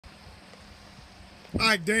All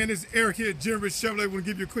right, Dan, this is Eric here at Jimmy Rich Chevrolet. I want to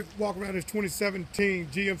give you a quick walk around this 2017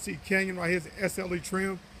 GMC Canyon. Right here's the SLE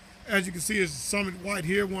trim. As you can see, it's Summit White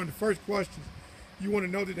here. One of the first questions you want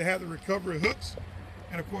to know that they have the recovery hooks.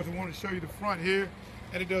 And of course, I want to show you the front here.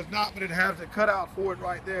 And it does not, but it has a cutout for it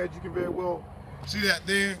right there. As you can very well see that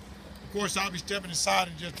there. Of course, I'll be stepping inside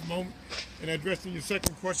in just a moment and addressing your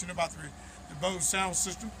second question about the Bose sound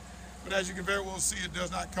system. But as you can very well see, it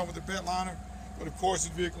does not come with a bed liner. But of course,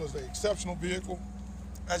 this vehicle is an exceptional vehicle.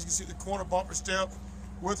 As you can see, the corner bumper step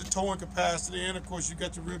with the towing capacity, and of course you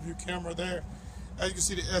got your rear view camera there. As you can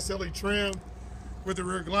see, the SLE trim with the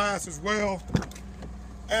rear glass as well.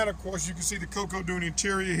 And of course you can see the Cocoa Dune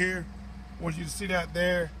interior here. I want you to see that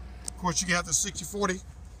there. Of course you got the 60/40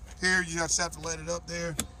 here. You just have to let it up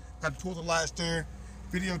there. Got to pull the latch there.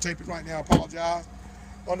 Videotape it right now, I apologize.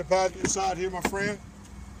 On the passenger side here, my friend,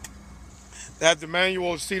 that's the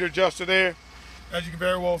manual seat adjuster there, as you can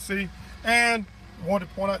very well see. And I want to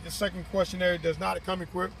point out the second question there, it does not come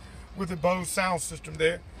equipped with the Bose sound system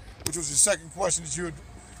there, which was the second question that you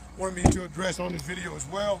wanted me to address on this video as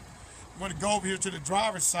well. I'm going to go over here to the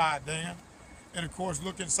driver's side, Dan, and of course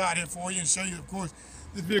look inside here for you and show you, of course,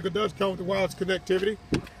 this vehicle does come with the wireless connectivity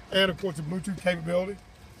and of course the Bluetooth capability.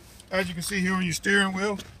 As you can see here on your steering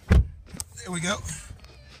wheel, there we go.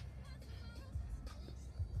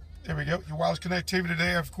 There we go, your wireless connectivity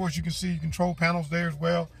there. Of course you can see your control panels there as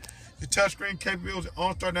well. Your touchscreen capability,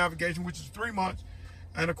 OnStar navigation, which is 3 months.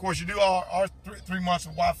 And of course you do our 3 months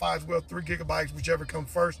of Wi-Fi as well, 3 gigabytes, whichever comes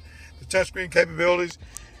first. The touchscreen capabilities,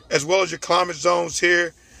 as well as your climate zones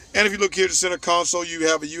here. And if you look here at the center console, you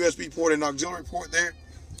have a USB port and an auxiliary port there.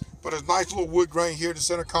 But a nice little wood grain here at the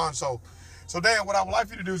center console. So Dan, what I would like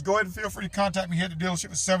for you to do is go ahead and feel free to contact me here at the dealership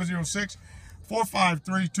at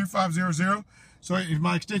 706-453-2500. So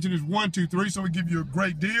my extension is 123, so we give you a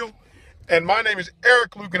great deal. And my name is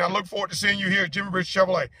Eric Luke, and I look forward to seeing you here at Jimmy Rich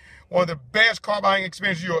Chevrolet. One of the best car buying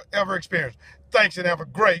experiences you'll ever experience. Thanks, and have a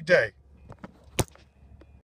great day.